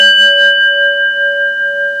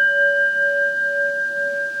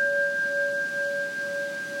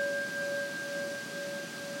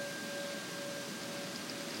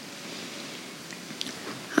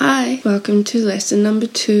Welcome to lesson number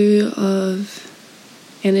 2 of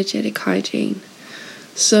energetic hygiene.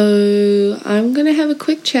 So I'm going to have a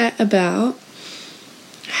quick chat about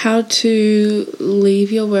how to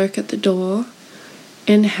leave your work at the door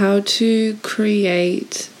and how to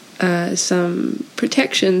create some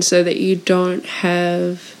protection so that you don't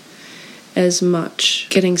have as much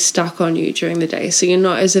getting stuck on you during the day. So you're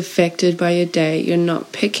not as affected by your day. You're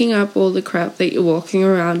not picking up all the crap that you're walking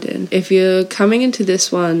around in. If you're coming into this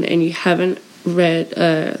one and you haven't read,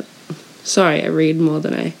 I read more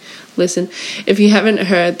than I listen. If you haven't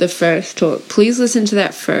heard the first talk, please listen to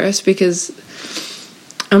that first, because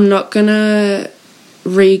I'm not gonna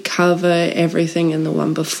recover everything in the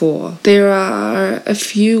one before. There are a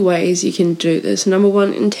few ways you can do this. Number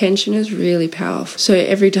one, intention is really powerful. So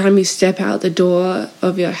every time you step out the door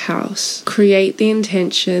of your house, create the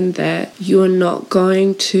intention that you are not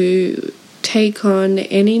going to take on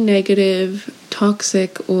any negative,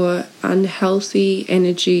 toxic, or unhealthy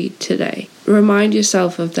energy today. Remind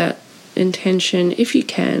yourself of that intention if you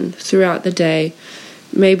can throughout the day.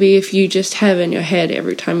 Maybe if you just have in your head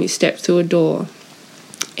every time you step through a door,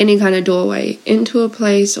 any kind of doorway, into a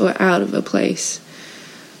place or out of a place,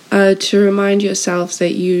 to remind yourself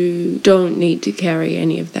that you don't need to carry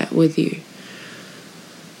any of that with you.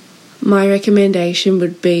 My recommendation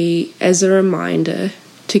would be, as a reminder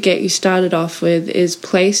to get you started off with, is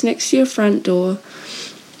place next to your front door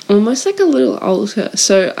almost like a little altar.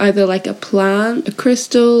 So either like a plant, a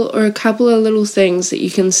crystal, or a couple of little things that you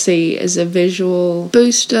can see as a visual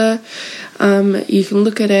booster. You can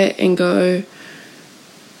look at it and go,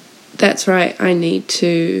 that's right, I need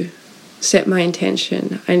to set my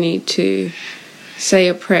intention. I need to say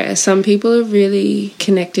a prayer. Some people are really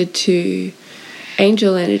connected to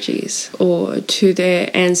angel energies or to their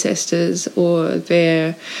ancestors or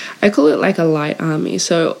I call it like a light army.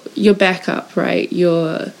 So your backup, right?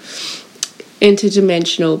 Your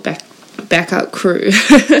interdimensional backup crew.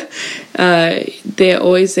 They're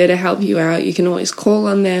always there to help you out. You can always call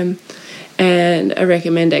on them. And a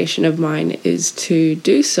recommendation of mine is to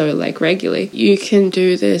do so regularly. You can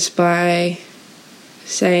do this by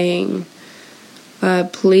saying,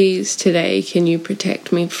 please today, can you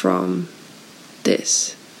protect me from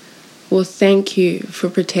this? Or thank you for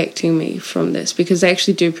protecting me from this, because they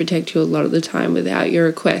actually do protect you a lot of the time without your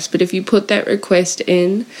request. But if you put that request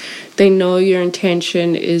in, they know your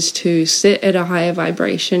intention is to sit at a higher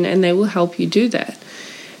vibration, and they will help you do that.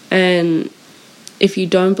 And if you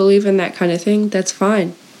don't believe in that kind of thing, that's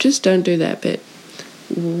fine. Just don't do that bit.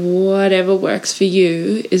 Whatever works for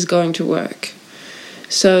you is going to work.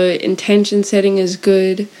 So intention setting is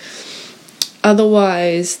good.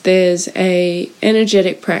 Otherwise, there's a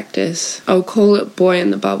energetic practice. I'll call it Boy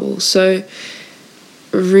in the Bubble. So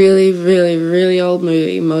really, really, really old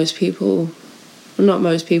movie. Not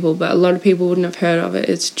most people, but a lot of people wouldn't have heard of it.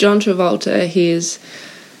 It's John Travolta. He's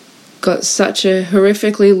got such a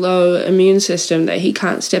horrifically low immune system that he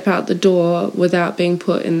can't step out the door without being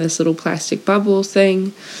put in this little plastic bubble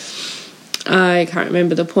thing. I can't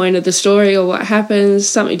remember the point of the story or what happens.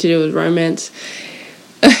 Something to do with romance.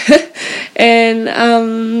 And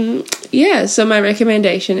so my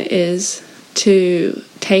recommendation is to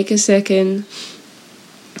take a second.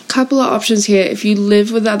 Couple of options here. If you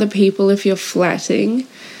live with other people, if you're flatting,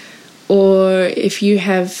 or if you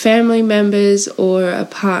have family members or a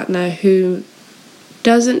partner who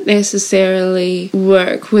doesn't necessarily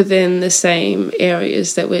work within the same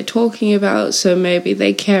areas that we're talking about, so maybe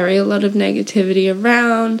they carry a lot of negativity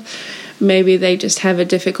around, maybe they just have a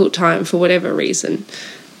difficult time for whatever reason.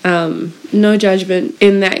 No judgment.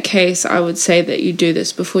 In that case, I would say that you do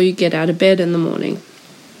this before you get out of bed in the morning.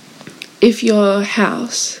 If your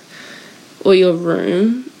house or your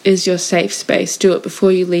room is your safe space, do it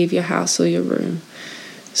before you leave your house or your room.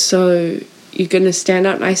 So you're going to stand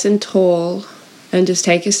up nice and tall and just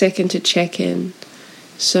take a second to check in.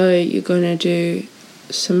 So you're going to do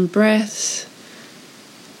some breaths.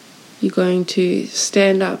 You're going to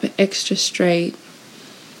stand up extra straight.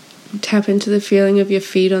 Tap into the feeling of your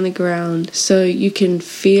feet on the ground so you can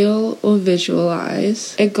feel or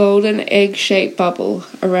visualize a golden egg-shaped bubble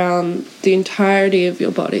around the entirety of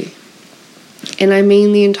your body. And I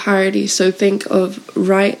mean the entirety, so think of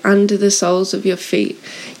right under the soles of your feet.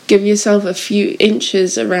 Give yourself a few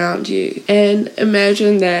inches around you and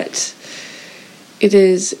imagine that it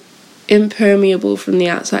is impermeable from the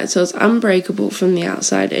outside, so it's unbreakable from the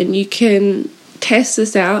outside. And you can test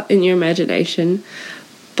this out in your imagination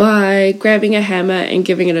by grabbing a hammer and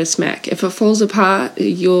giving it a smack. If it falls apart,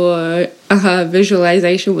 your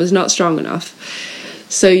visualization was not strong enough.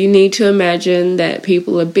 So you need to imagine that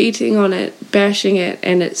people are beating on it bashing it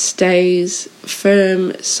and it stays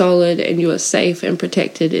firm, solid, and you are safe and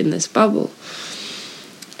protected in this bubble.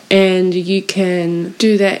 And you can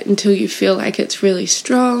do that until you feel like it's really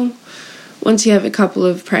strong. Once you have a couple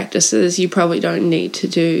of practices, you probably don't need to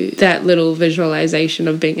do that little visualization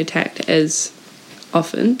of being attacked as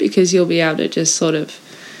often, because you'll be able to just sort of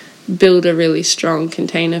build a really strong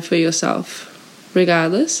container for yourself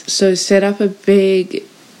regardless. So set up a big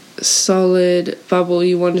solid bubble.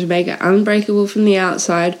 You want to make it unbreakable from the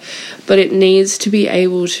outside, but it needs to be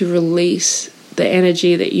able to release the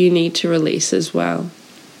energy that you need to release as well.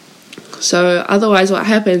 So otherwise what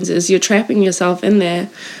happens is you're trapping yourself in there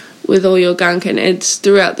with all your gunk, and it's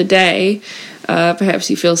throughout the day.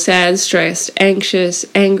 Perhaps you feel sad, stressed, anxious,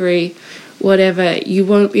 angry, whatever. You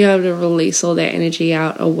won't be able to release all that energy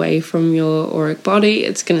out away from your auric body.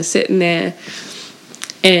 It's going to sit in there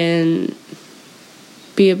and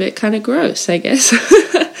be a bit kind of gross, I guess.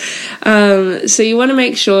 So you want to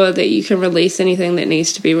make sure that you can release anything that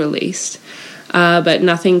needs to be released, but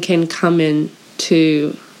nothing can come in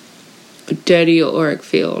to dirty your auric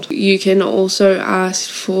field. You can also ask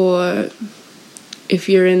for, if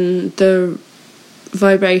you're in the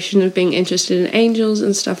vibration of being interested in angels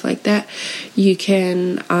and stuff like that, you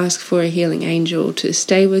can ask for a healing angel to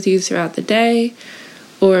stay with you throughout the day,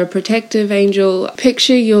 or a protective angel.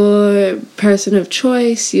 Picture your person of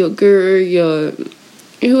choice, your guru, your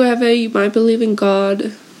whoever. You might believe in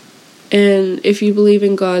God, and if you believe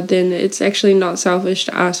in God, then it's actually not selfish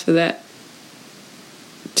to ask for that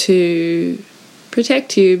to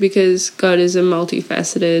protect you, because God is a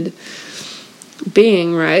multifaceted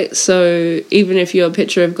being, right? So even if your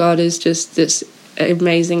picture of God is just this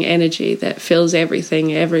amazing energy that fills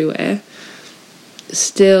everything everywhere,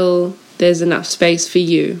 still there's enough space for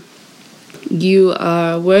you. You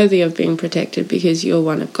are worthy of being protected because you're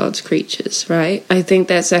one of God's creatures, right? I think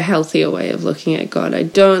that's a healthier way of looking at God. I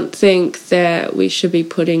don't think that we should be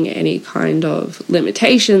putting any kind of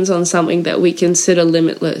limitations on something that we consider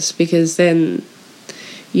limitless, because then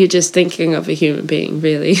you're just thinking of a human being,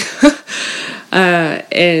 really.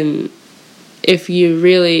 And if you're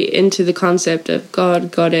really into the concept of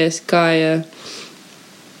God, Goddess, Gaia,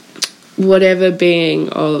 whatever being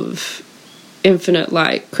of infinite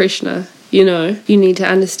light, Krishna, you need to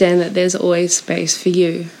understand that there's always space for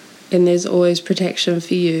you, and there's always protection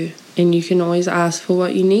for you, and you can always ask for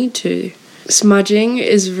what you need to. Smudging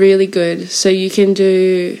is really good, so you can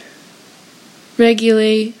do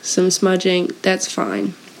regularly some smudging, that's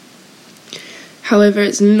fine. However,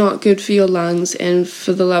 it's not good for your lungs, and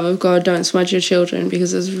for the love of God, don't smudge your children,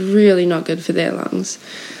 because it's really not good for their lungs.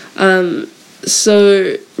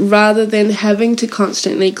 So rather than having to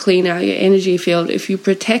constantly clean out your energy field, if you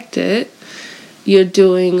protect it, you're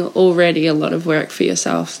doing already a lot of work for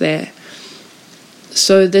yourself there.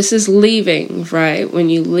 So this is leaving, right? When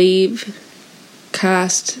you leave,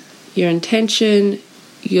 cast your intention,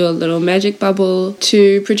 your little magic bubble,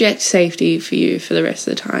 to project safety for you for the rest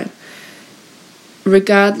of the time.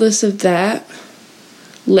 Regardless of that,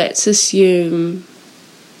 let's assume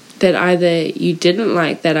that either you didn't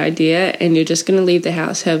like that idea and you're just going to leave the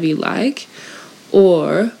house however you like,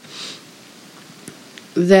 or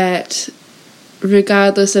that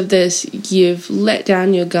regardless of this, you've let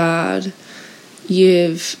down your guard,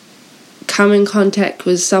 you've come in contact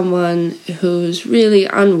with someone who's really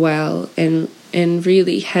unwell and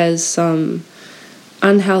really has some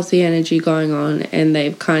unhealthy energy going on, and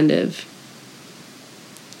they've kind of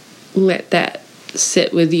let that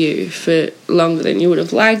sit with you for longer than you would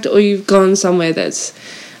have liked, or you've gone somewhere that's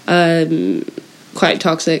quite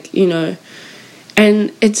toxic,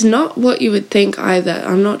 And it's not what you would think either.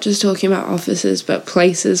 I'm not just talking about offices, but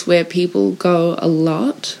places where people go a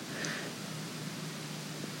lot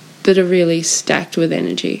that are really stacked with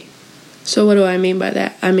energy. So what do I mean by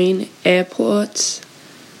that? I mean airports,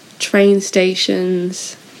 train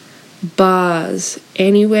stations, bars,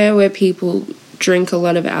 anywhere where people drink a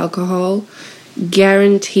lot of alcohol,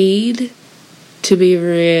 guaranteed to be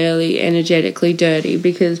really energetically dirty,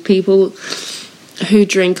 because people who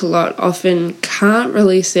drink a lot often can't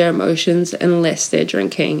release their emotions unless they're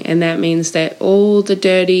drinking, and that means that all the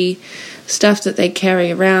dirty stuff that they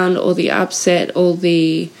carry around, all the upset, all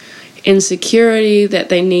the insecurity that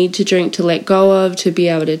they need to drink to let go of, to be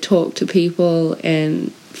able to talk to people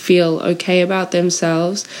and feel okay about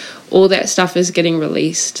themselves, all that stuff is getting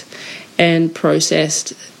released and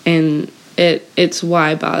processed, and it's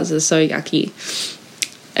why bars are so yucky.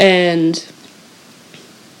 And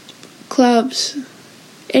clubs,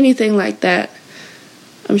 anything like that.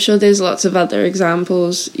 I'm sure there's lots of other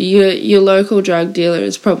examples. Your local drug dealer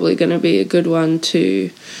is probably going to be a good one to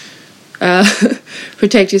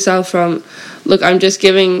protect yourself from. Look, I'm just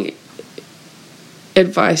giving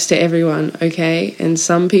advice to everyone, okay? And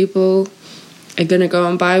some people are going to go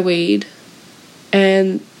and buy weed,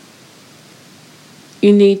 and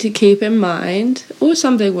you need to keep in mind, or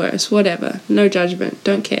something worse, whatever, no judgment,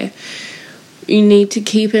 don't care. You need to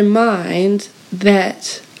keep in mind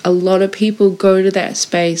that a lot of people go to that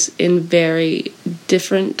space in very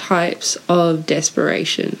different types of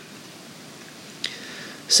desperation.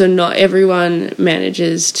 So not everyone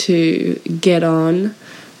manages to get on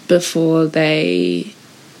before they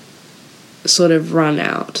sort of run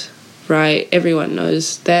out, right? Everyone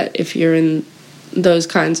knows that if you're in those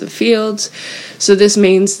kinds of fields. So this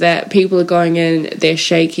means that people are going in, they're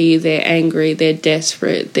shaky, they're angry, they're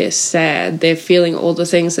desperate, they're sad, they're feeling all the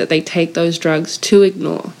things that they take those drugs to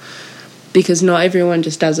ignore, because not everyone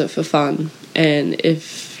just does it for fun. And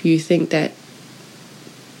if you think that,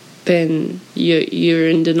 then you're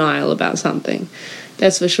in denial about something,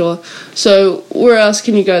 that's for sure. So where else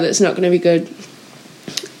can you go that's not going to be good?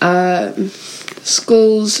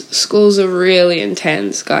 Schools are really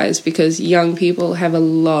intense, guys, because young people have a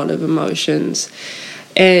lot of emotions.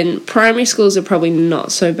 And primary schools are probably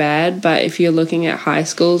not so bad, but if you're looking at high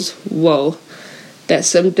schools, whoa, that's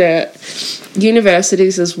some dirt.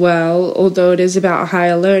 Universities as well, although it is about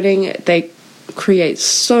higher learning, they create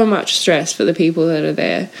so much stress for the people that are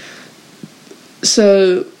there.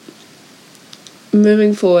 So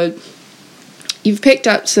moving forward, you've picked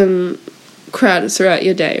up some crowd throughout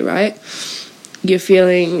your day, right? You're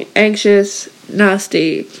feeling anxious,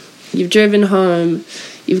 nasty, you've driven home,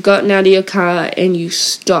 you've gotten out of your car, and you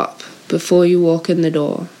stop before you walk in the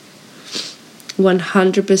door.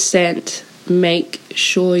 100% make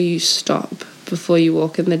sure you stop before you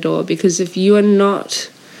walk in the door, because if you are not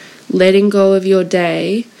letting go of your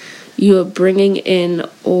day, you are bringing in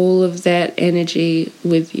all of that energy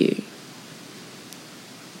with you.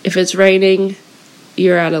 If it's raining,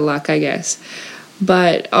 you're out of luck, I guess.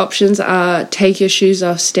 But options are take your shoes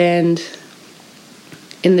off, stand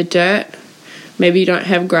in the dirt. Maybe you don't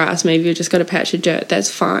have grass, maybe you've just got a patch of dirt, that's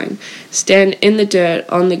fine. Stand in the dirt,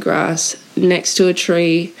 on the grass, next to a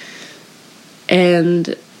tree,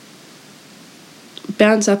 and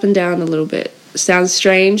bounce up and down a little bit. Sounds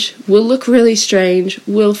strange, will look really strange,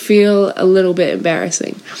 will feel a little bit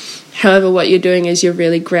embarrassing. However, what you're doing is you're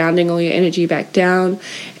really grounding all your energy back down,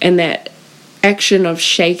 and that action of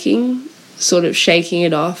shaking, sort of shaking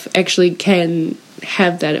it off, actually can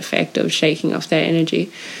have that effect of shaking off that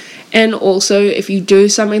energy. And also, if you do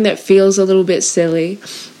something that feels a little bit silly,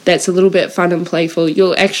 that's a little bit fun and playful,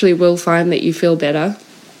 you'll actually will find that you feel better,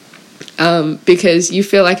 because you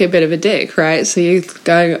feel like a bit of a dick, right? So you're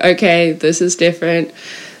going, okay, this is different,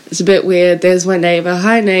 it's a bit weird, there's my neighbor,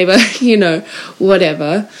 hi neighbor,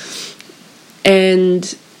 whatever.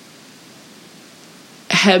 And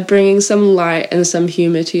bringing some light and some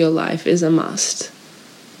humor to your life is a must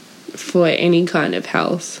for any kind of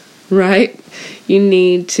health, right? You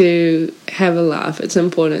need to have a laugh. It's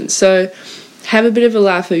important. So have a bit of a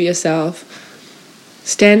laugh with yourself.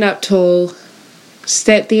 Stand up tall.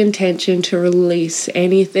 Set the intention to release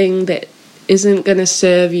anything that isn't going to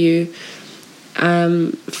serve you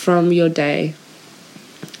from your day,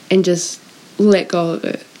 and just let go of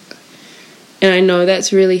it. And I know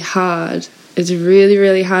that's really hard. It's a really,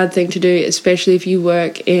 really hard thing to do, especially if you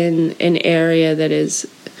work in an area that is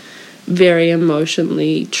very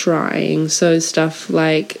emotionally trying. So stuff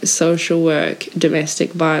like social work,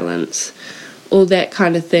 domestic violence, all that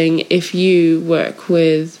kind of thing. If you work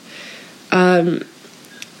with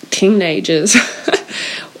teenagers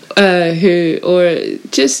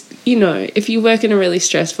if you work in a really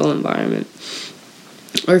stressful environment,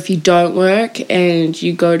 or if you don't work and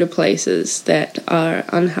you go to places that are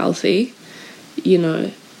unhealthy,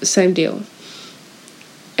 same deal.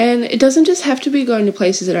 And it doesn't just have to be going to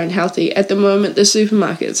places that are unhealthy. At the moment, the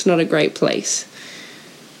supermarket's not a great place.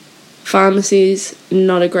 Pharmacies,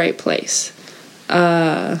 not a great place.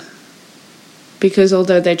 Because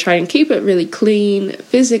although they try and keep it really clean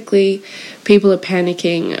physically, people are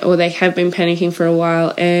panicking, or they have been panicking for a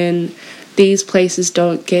while, and these places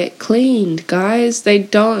don't get cleaned, guys. They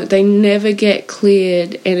never get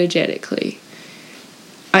cleared energetically.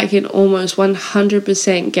 I can almost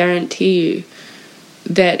 100% guarantee you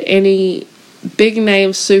that any big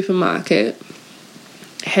name supermarket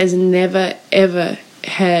has never ever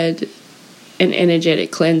had an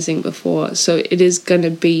energetic cleansing before. So it is going to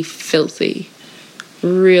be filthy,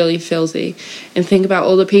 really filthy. And think about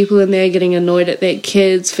all the people in there getting annoyed at their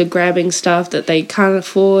kids for grabbing stuff that they can't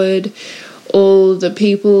afford, all the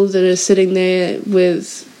people that are sitting there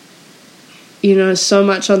with so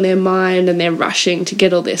much on their mind, and they're rushing to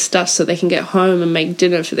get all their stuff so they can get home and make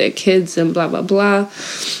dinner for their kids and blah, blah, blah.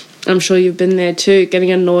 I'm sure you've been there too,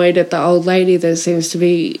 getting annoyed at the old lady that seems to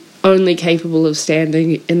be only capable of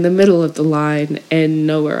standing in the middle of the line and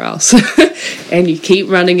nowhere else. And you keep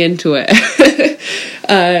running into it.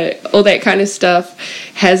 All that kind of stuff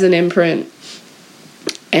has an imprint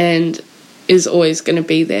and is always going to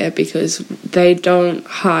be there, because they don't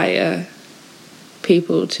hire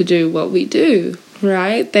people to do what we do,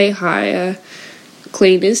 right? They hire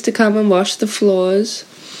cleaners to come and wash the floors.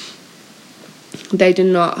 They do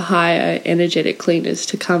not hire energetic cleaners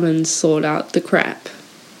to come and sort out the crap.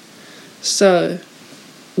 So,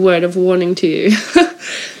 word of warning to you.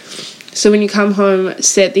 So when you come home,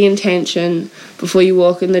 set the intention before you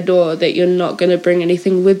walk in the door that you're not going to bring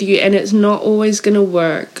anything with you, and it's not always going to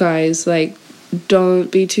work, guys. Like,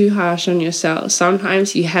 don't be too harsh on yourself.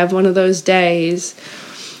 Sometimes you have one of those days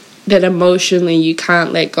that emotionally you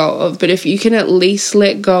can't let go of, but if you can at least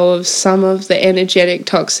let go of some of the energetic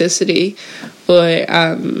toxicity or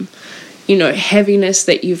heaviness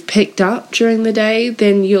that you've picked up during the day,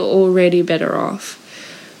 then you're already better off.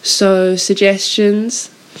 So suggestions,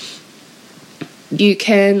 you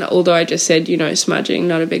can, although I just said, smudging,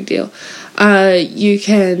 not a big deal, you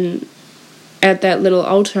can, at that little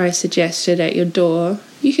altar I suggested at your door,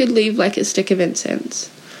 you could leave like a stick of incense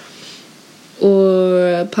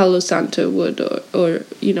or Palo Santo wood or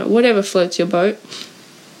whatever floats your boat,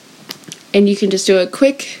 and you can just do a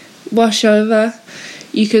quick wash over.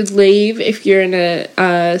 You could leave if you're in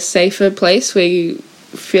a safer place where you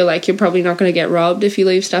feel like you're probably not going to get robbed if you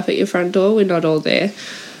leave stuff at your front door. We're not all there.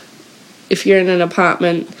 If you're in an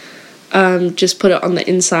apartment, just put it on the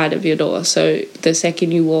inside of your door, so the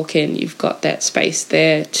second you walk in, you've got that space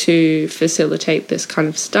there to facilitate this kind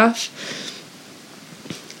of stuff.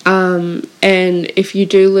 And if you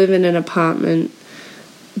do live in an apartment,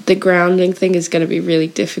 the grounding thing is going to be really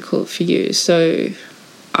difficult for you. So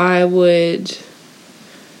I would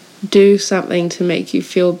do something to make you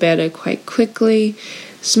feel better quite quickly.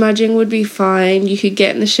 Smudging would be fine. You could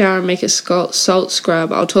get in the shower and make a salt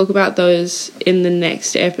scrub. I'll talk about those in the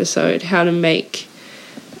next episode, how to make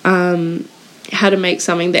something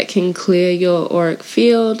that can clear your auric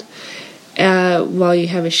field while you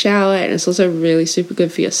have a shower, and it's also really super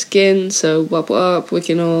good for your skin. So we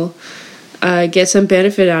can all get some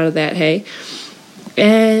benefit out of that, hey?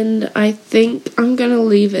 And I think I'm going to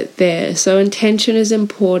leave it there. So intention is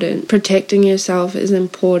important. Protecting yourself is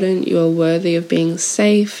important. You are worthy of being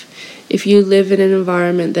safe. If you live in an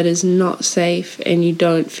environment that is not safe and you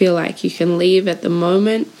don't feel like you can leave at the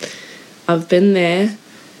moment, I've been there.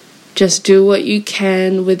 Just do what you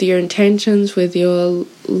can with your intentions, with your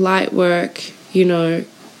light work.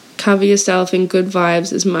 Cover yourself in good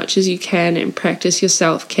vibes as much as you can and practice your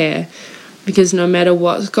self-care. Because no matter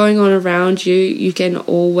what's going on around you, you can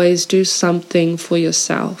always do something for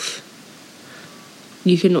yourself.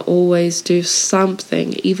 You can always do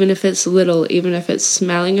something, even if it's little, even if it's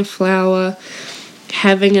smelling a flower,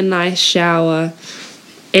 having a nice shower,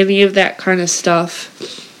 any of that kind of stuff,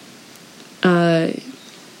 and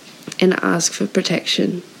ask for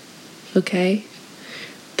protection. Okay?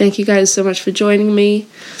 Thank you guys so much for joining me.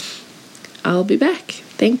 I'll be back.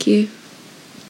 Thank you.